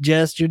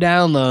just your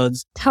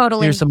downloads.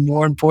 Totally. There's some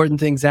more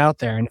important things out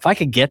there. And if I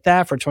could get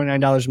that for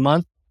 $29 a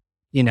month,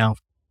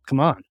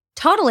 come on.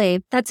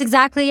 Totally. That's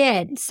exactly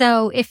it.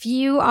 So if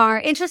you are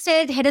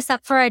interested, hit us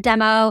up for a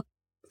demo.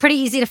 Pretty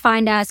easy to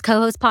find us,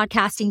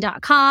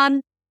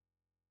 cohostpodcasting.com.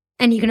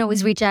 And you can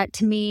always reach out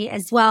to me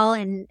as well.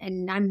 And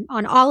I'm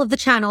on all of the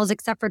channels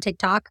except for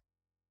TikTok.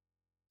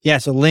 Yeah.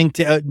 So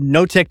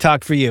no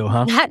TikTok for you,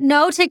 huh?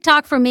 No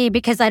TikTok for me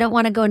because I don't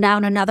want to go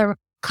down another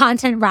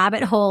content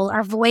rabbit hole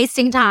of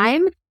wasting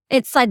time.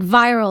 It's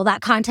viral.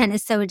 That content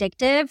is so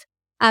addictive.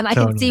 I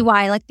can see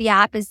why the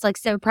app is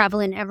so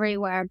prevalent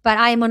everywhere, but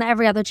I am on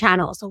every other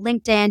channel. So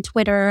LinkedIn,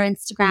 Twitter,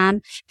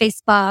 Instagram,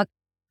 Facebook,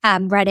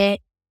 Reddit.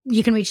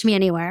 You can reach me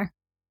anywhere.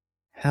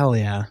 Hell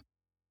yeah.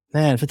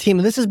 Man,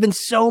 Fatima, this has been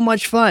so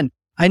much fun.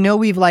 I know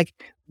we've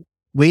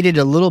waited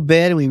a little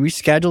bit and we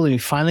rescheduled and we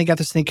finally got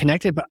this thing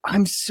connected, but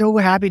I'm so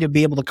happy to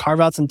be able to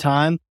carve out some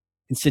time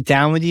and sit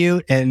down with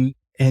you and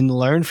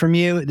learn from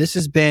you. This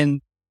has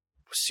been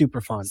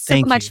super fun.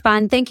 So much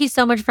fun. Thank you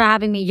so much for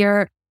having me.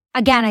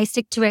 Again, I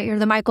stick to it. You're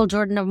the Michael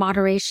Jordan of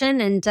moderation,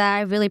 and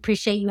I really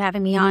appreciate you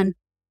having me on.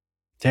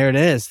 There it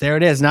is.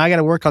 Now I got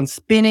to work on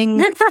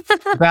spinning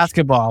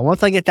basketball.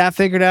 Once I get that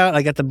figured out,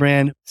 I got the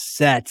brand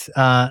set.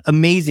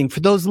 Amazing.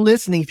 For those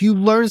listening, if you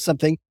learned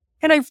something,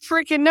 and I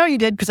freaking know you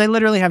did, because I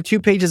literally have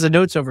 2 pages of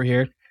notes over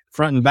here,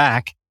 front and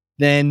back,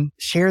 then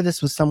share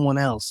this with someone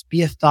else.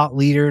 Be a thought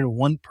leader to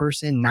one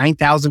person,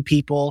 9,000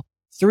 people,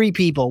 3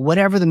 people,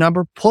 whatever the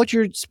number. Put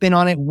your spin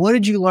on it. What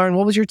did you learn?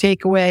 What was your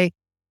takeaway?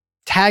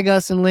 Tag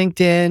us in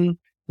LinkedIn.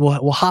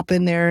 We'll hop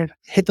in there,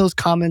 hit those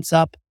comments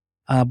up.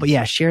 But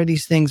yeah, share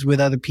these things with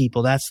other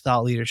people. That's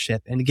thought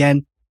leadership. And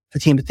again,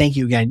 Fatima, thank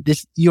you again.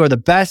 You are the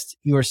best.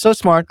 You are so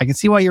smart. I can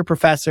see why you're a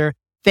professor.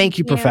 Thank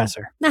you,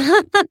 Professor.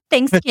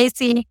 Thanks,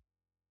 Casey.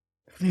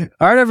 All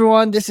right,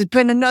 everyone. This has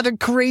been another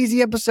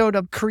crazy episode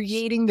of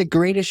Creating the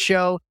Greatest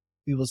Show.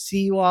 We will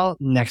see you all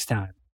next time.